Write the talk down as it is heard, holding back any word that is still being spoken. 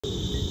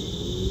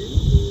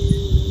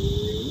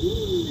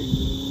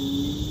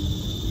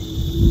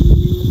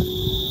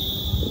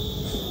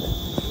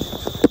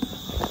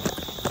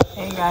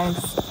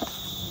guys,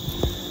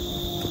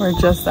 we're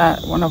just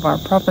at one of our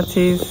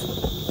properties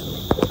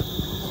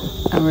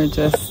and we're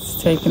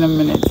just taking a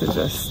minute to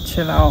just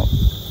chill out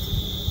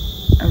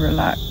and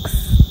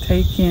relax,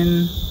 take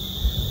in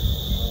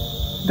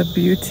the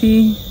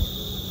beauty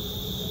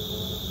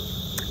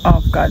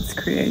of God's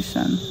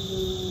creation.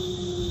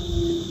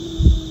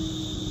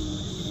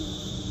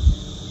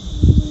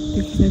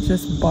 You can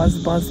just buzz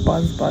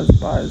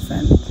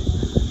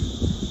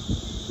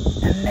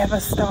and never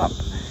stop.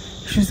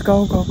 Just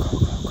go. But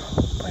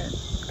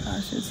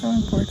gosh, it's so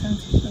important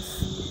to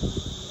just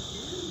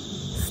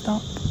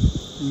stop.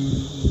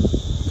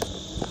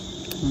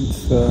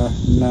 It's a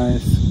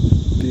nice,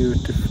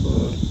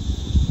 beautiful,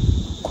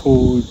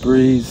 cool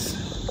breeze.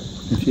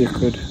 If you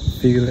could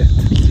feel it.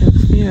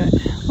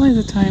 What is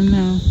the time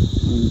now?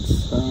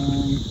 It's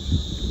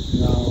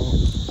now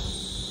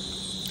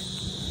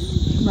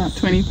about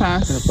 20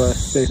 past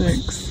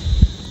 6.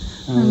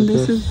 And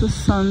this is the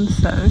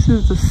sunset. This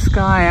is the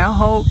sky. I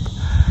hope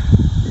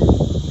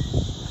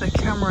the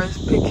camera is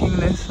picking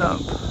this up.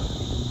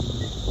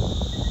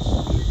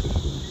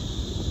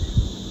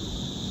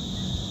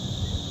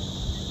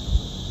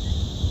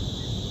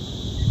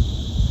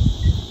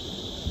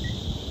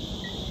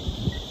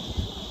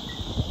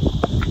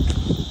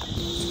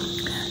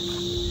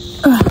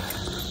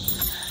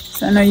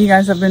 So I know you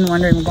guys have been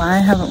wondering, why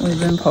haven't we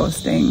been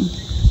posting?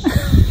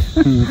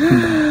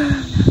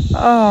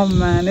 Oh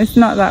man, it's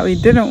not that we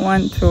didn't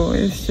want to,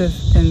 it's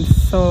just been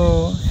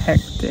so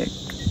hectic.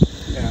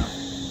 Yeah.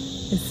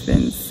 It's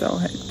been so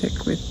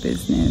hectic with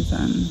business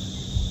and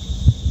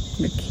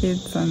the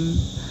kids and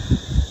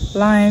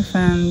life,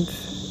 and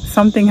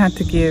something had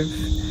to give.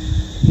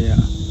 Yeah.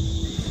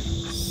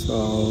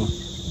 So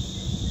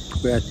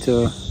we had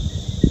to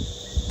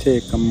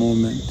take a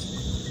moment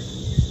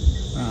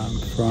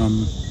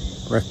from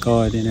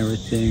recording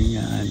everything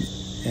and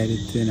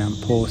editing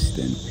and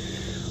posting.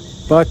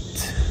 But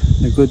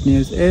the good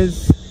news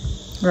is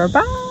we're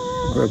back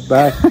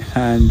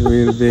and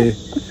we'll be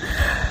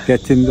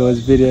getting those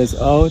videos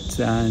out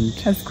and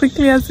as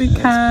quickly as we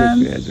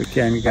can, guys.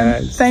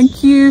 And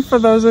thank you for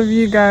those of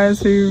you guys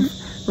who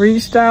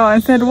reached out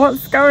and said,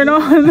 what's going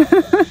on?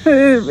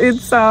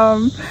 It's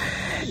so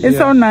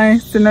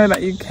nice to know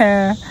that you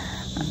care,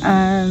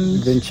 and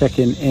we've been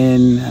checking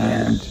in,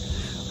 and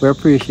we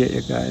appreciate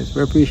you guys.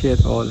 We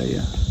appreciate all of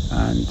you,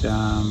 and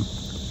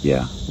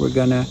we're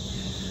gonna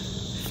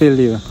fill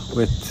you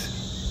with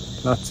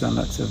lots and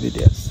lots of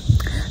videos.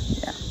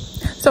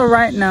 So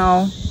right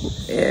now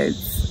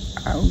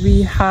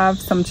we have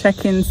some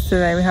check-ins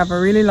today. We have a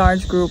really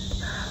large group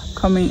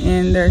coming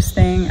in. They're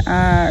staying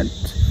at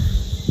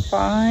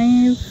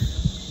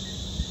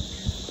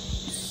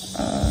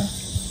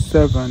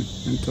 7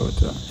 in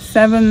total.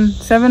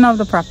 Seven of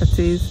the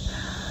properties.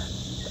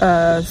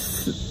 I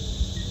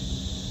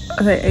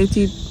think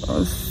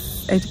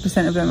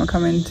 80% of them are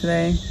coming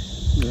today.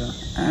 Yeah.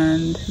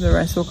 And the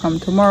rest will come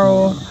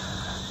tomorrow.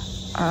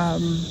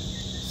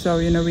 So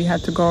we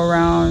had to go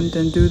around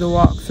and do the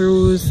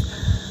walkthroughs,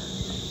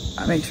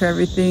 make sure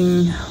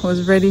everything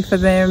was ready for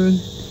them,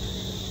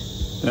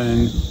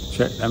 and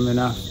check them in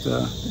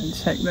after.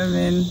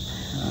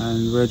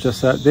 And we're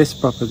just at this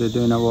property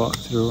doing a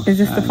walkthrough. Is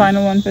this the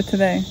final one for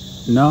today?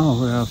 No,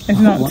 we have. It's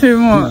not two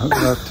more. No, we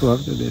have two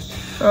after this.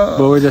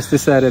 But we just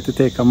decided to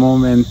take a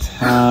moment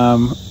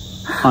on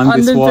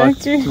this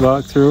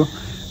walkthrough.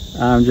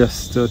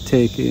 Just to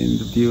take in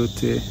the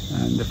beauty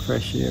and the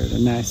fresh air, the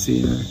nice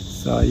scenery.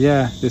 So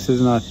yeah, this is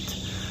not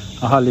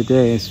a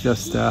holiday, it's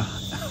just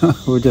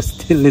we're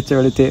just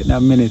literally taking a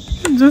minute.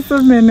 Just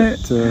a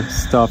minute. To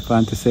stop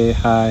and to say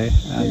hi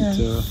and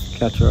to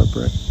catch our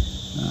breath.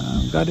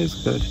 God is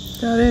good.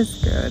 God is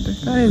good.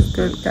 God is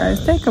good, guys.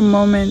 Take a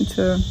moment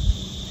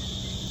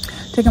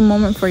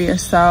for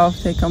yourself.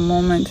 Take a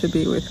moment to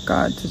be with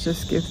God, to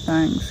just give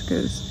thanks,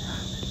 because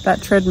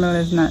that treadmill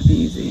is not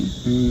easy.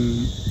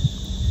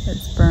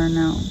 It's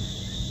burnout,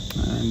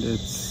 and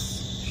it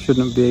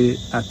shouldn't be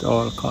at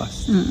all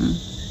costs.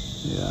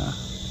 Yeah,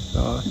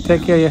 so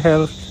take care of your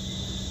health,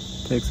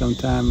 take some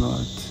time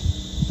out,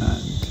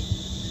 and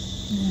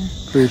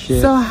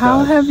appreciate. So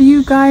how have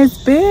you guys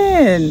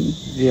been?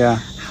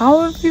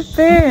 How have you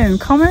been?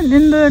 Comment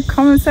in the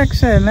comment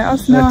section. Let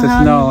us know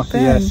how you've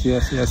been.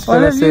 Yes.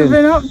 What have you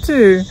been up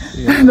to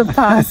in the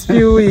past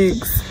few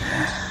weeks?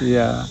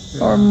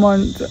 Or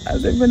month?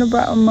 Has it been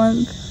about a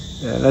month?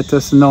 Yeah, let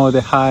us know the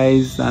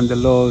highs and the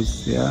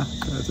lows.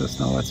 Let us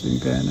know what's been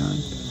going on.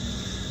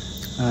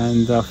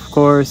 And of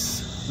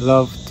course,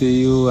 love to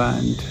you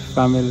and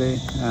family,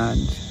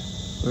 and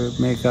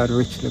may God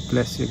richly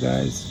bless you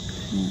guys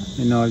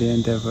in all your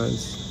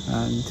endeavors,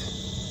 and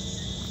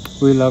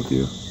we love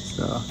you,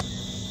 so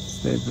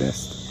stay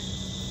blessed.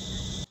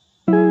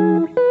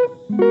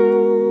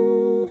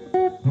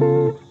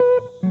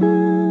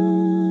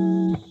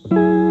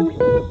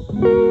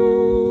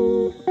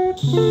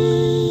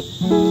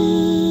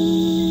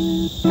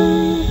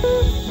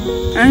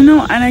 I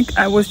know, and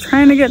I was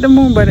trying to get the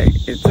moon, but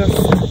it's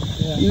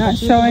just not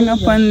showing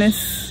up on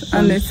this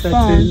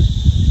phone.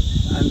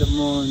 And the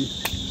moon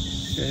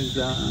is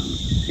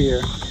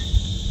here.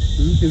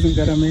 Isn't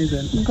that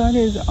amazing? God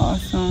is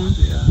awesome.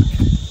 Yeah.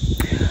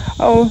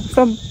 Oh,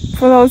 so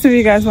for those of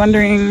you guys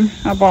wondering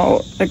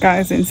about the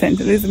guys in St.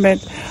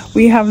 Elizabeth,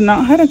 we have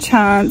not had a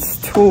chance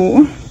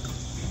to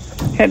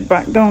head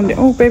back down there.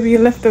 Oh, baby, you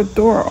left the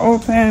door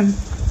open.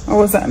 Or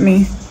was that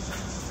me?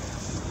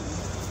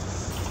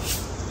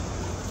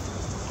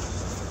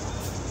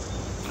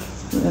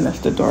 They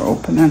left the door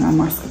open and our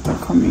mosquitoes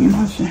are coming in.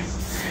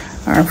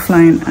 Our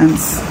flying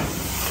ants.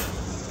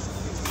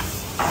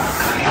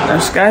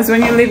 Gosh, guys,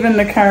 when you live in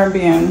the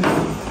Caribbean,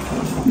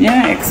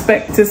 yeah,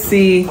 expect to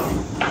see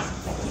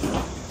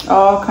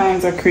all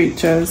kinds of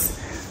creatures.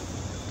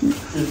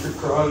 Creeper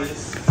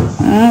crawlies.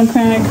 All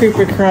kind of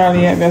creeper crawly.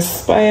 You have a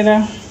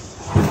spider.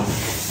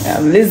 You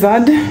have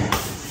lizard.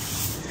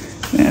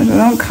 Yeah, they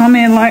don't come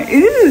in like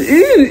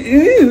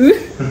ooh.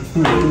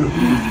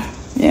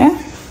 Yeah,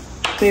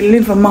 they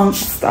live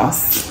amongst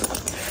us.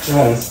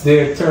 Yes,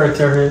 their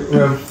territory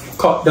will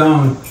cut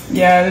down.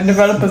 Yeah, the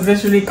developers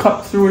literally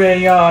cut through their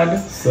yard.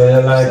 So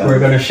they're like, we're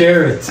gonna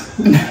share it.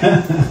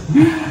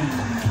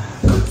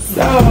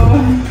 So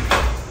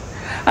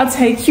I'll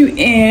take you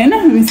in.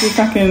 Let me see if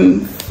I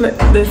can flip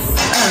this.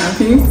 I don't know,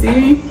 can you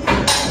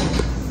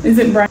see? Is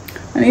it bright?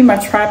 I need my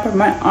tripod.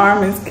 My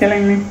arm is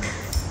killing me.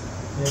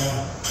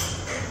 Yeah.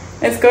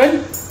 It's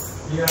good?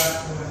 Yeah.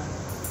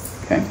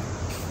 Okay.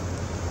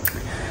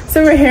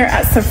 So we're here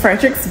at Sir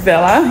Frederick's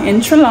Villa in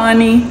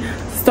Trelawney,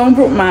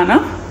 Stonebrook Manor.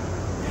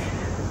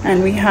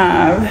 And we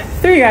have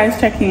 3 guys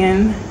checking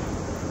in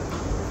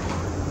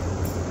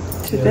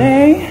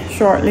today,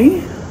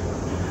 shortly.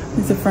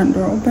 Is the front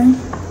door open?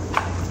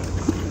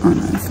 Oh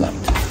no, it's locked.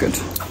 It's good.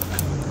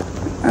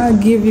 I'll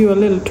give you a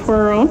little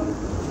twirl.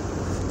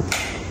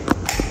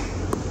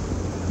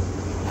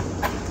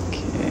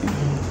 Okay.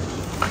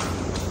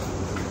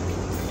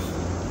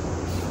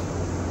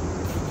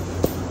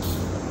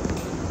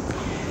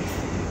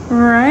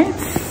 Right,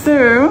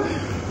 so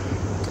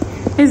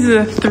this is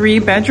a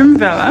 3-bedroom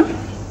villa.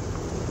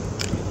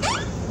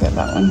 Get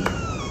that one.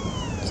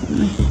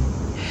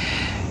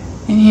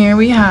 And here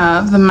we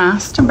have the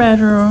master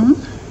bedroom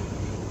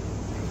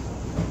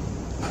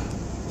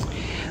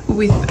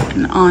with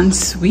an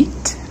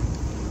ensuite.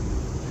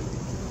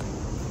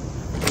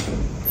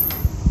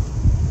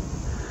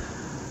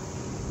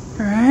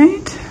 All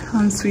right,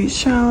 ensuite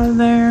shower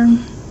there.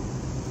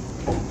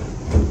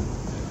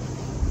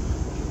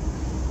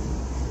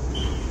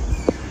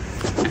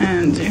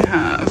 And you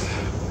have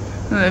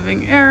the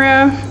living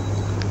area,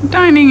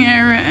 dining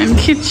area, and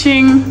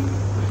kitchen.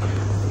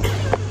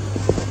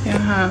 You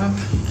have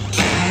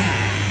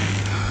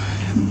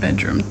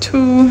bedroom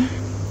 2,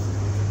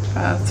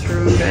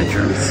 bathroom,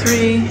 bedroom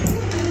 3,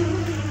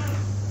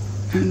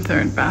 and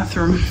 3rd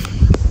bathroom.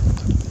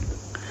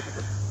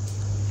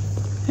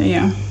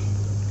 Yeah.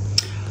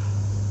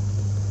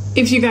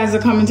 If you guys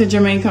are coming to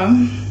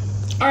Jamaica,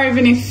 or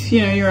even if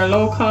you're a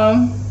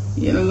local,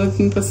 you're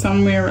looking for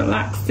somewhere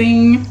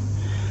relaxing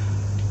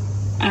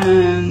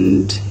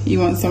and you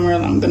want somewhere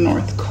along the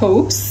north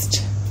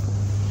coast,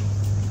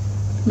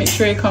 make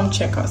sure you come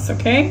check us,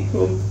 okay?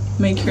 We'll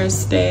make your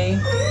stay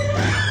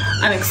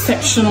an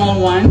exceptional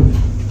one.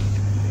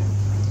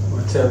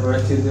 Whatever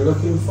it is you're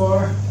looking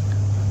for,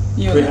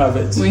 we have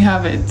it. We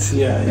have it.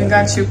 Yeah, we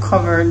got you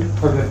covered.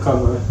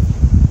 Covered.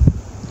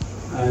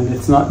 And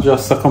it's not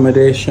just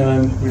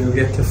accommodation. We'll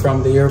get you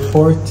from the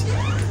airport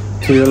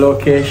to your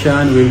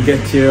location. We'll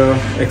get your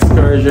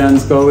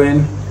excursions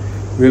going.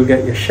 We'll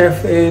get your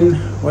chef in.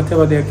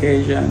 Whatever the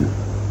occasion,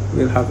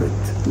 we'll have it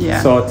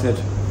sorted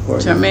for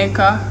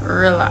Jamaica, you.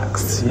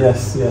 Relax.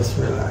 Yes,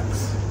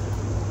 relax.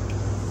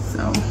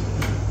 So.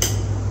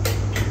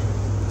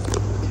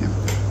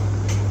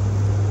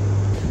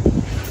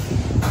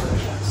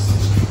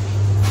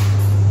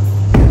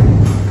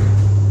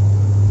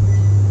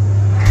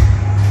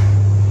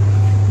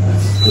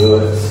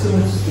 Good.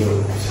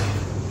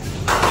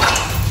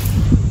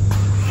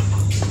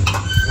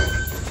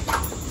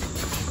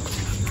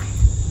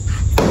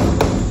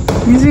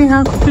 You see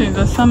how quickly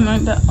the sun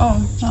like that?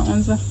 Oh, that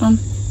one's left on.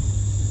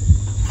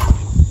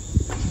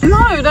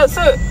 No, that's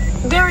a.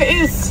 There it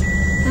is.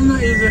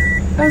 Not easy.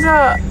 There's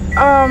a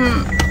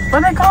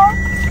what they call?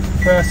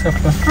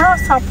 Grasshopper.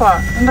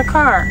 Grasshopper in the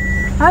car.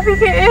 How do you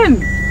get in?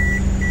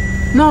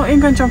 No, it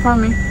can jump on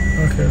me.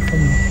 Okay,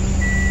 come on.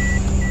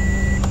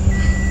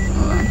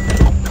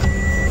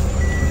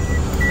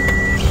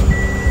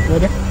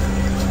 Ready?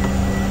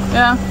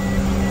 Yeah.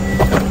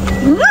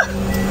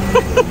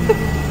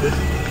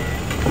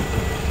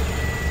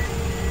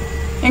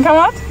 And come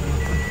out?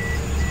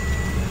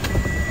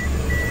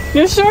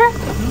 You sure?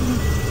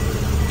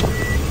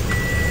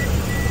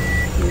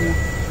 Yeah.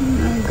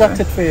 Got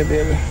it for you,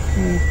 baby.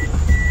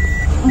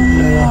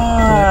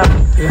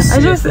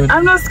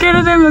 I'm not scared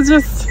of them. It's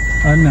just.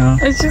 I know.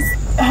 It's just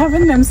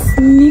having them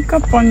sneak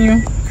up on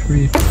you.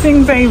 Creep.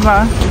 Sing, baby.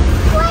 Why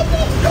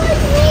did God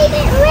make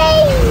it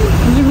rain?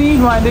 What do you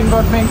mean, why did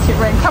God make it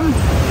rain? Come.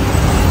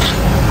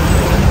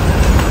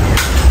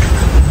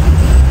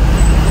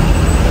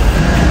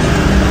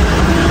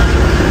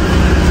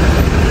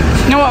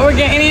 You know what we're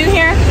getting in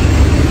here?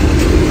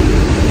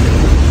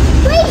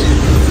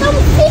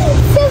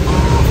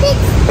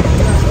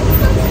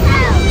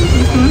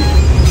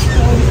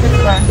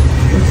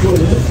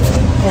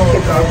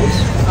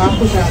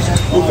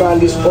 You got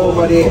this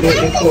over the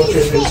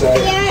coaches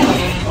inside.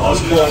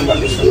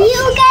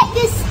 You get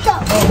this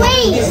stuff.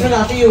 Wait. It's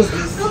not to use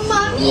this.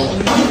 Mommy.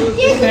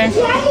 There's a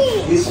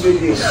giant. This with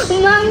this.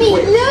 Mommy,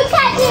 look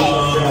at this.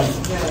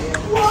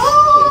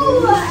 Whoa.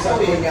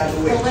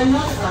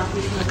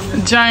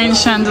 Giant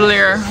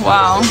chandelier.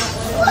 Wow.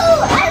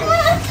 Whoa, I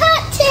want to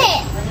touch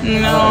it.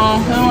 No,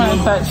 I don't want to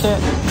touch it.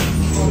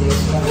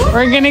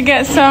 We're gonna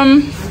get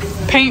some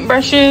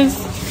paintbrushes.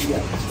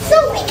 So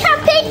we can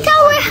paint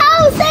our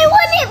house. I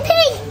want it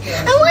pink.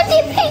 I want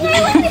it pink. I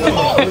want it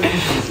pink.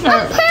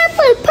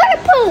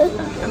 Purple.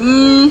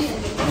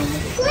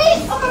 Green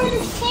or the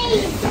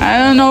pink? I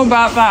don't know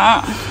about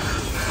that.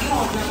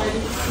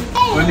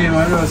 What name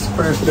are those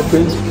spray for the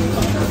bench?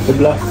 The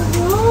black.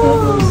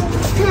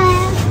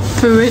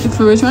 For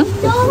which one?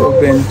 For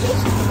bench.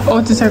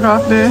 Oh, to take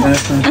off the...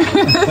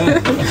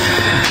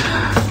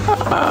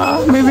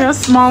 maybe a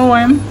small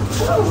one.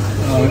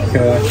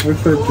 Okay, we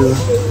could do.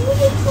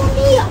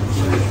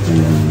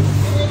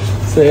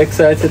 So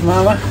excited,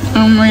 Mama?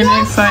 I'm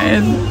really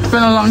excited. It's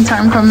been a long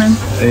time coming.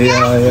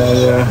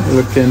 Yeah.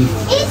 Looking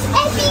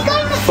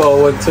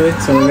forward to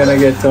it. So we're gonna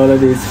get all of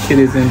these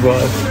kiddies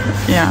involved.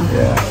 Yeah.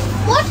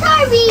 What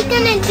are we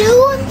gonna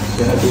do?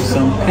 Gonna do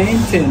some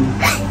painting.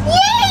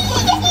 Yay!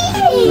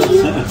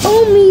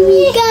 Oh,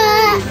 we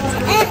got.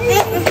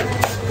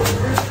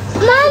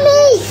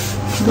 Mommy.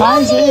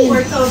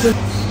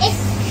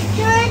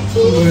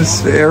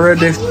 It's dirty. We're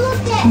ready.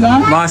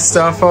 Done?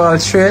 Master of all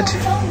trade.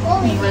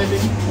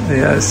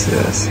 Yes.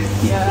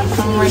 Yeah,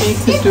 I'm ready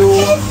to do a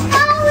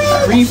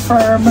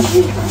refurb.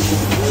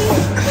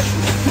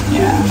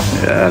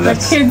 Yeah. The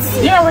kids,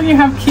 when you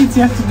have kids,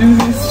 you have to do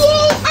this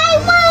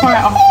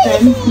quite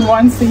often.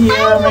 Once a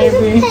year,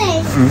 maybe.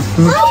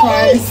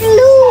 Twice.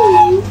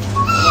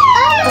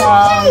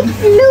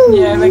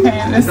 Yeah, they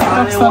can. There's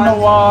stuff on the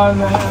wall.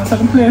 So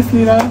the place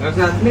need a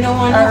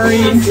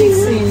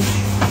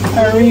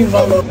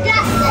revolt.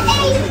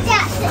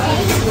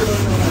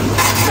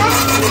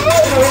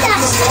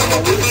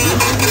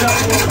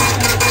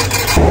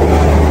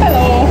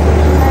 Hello.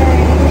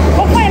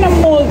 What kind of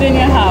molding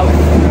you have?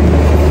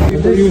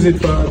 They use it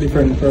for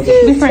different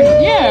purposes. Different,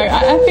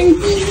 yeah. I think.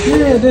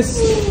 Yeah, this.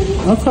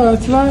 Okay,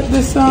 it's like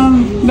this.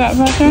 That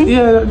pattern.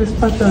 Yeah, this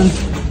pattern.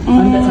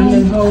 And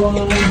then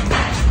how?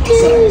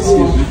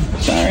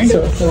 Sorry. So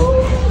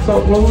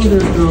what would you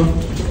do?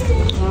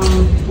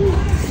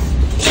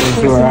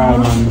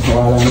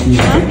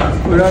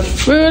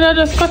 We would have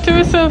just cut to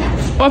yourself.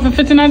 What, for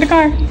fitting out the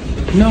car?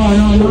 No,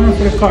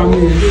 for the car.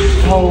 Mean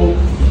how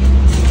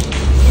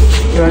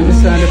you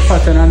understand the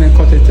pattern and then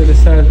cut it to the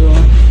side.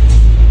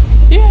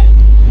 Yeah.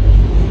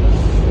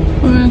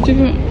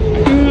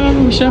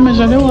 We should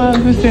measure the wall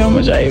to see how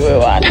much I will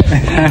want.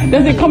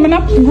 Does it come in a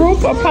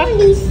group or pack?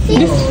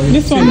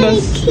 This one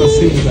does.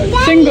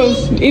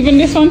 Singles. Even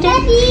this one too?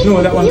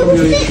 No, that one comes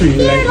with a tree.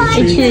 Like a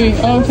tree.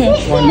 Okay.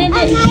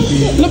 Maybe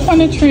look on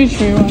the tree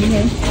one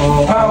here.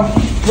 Oh,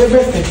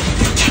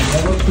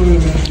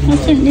 I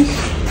think this.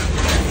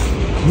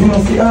 you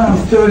know, see, I'm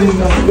still in the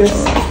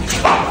best.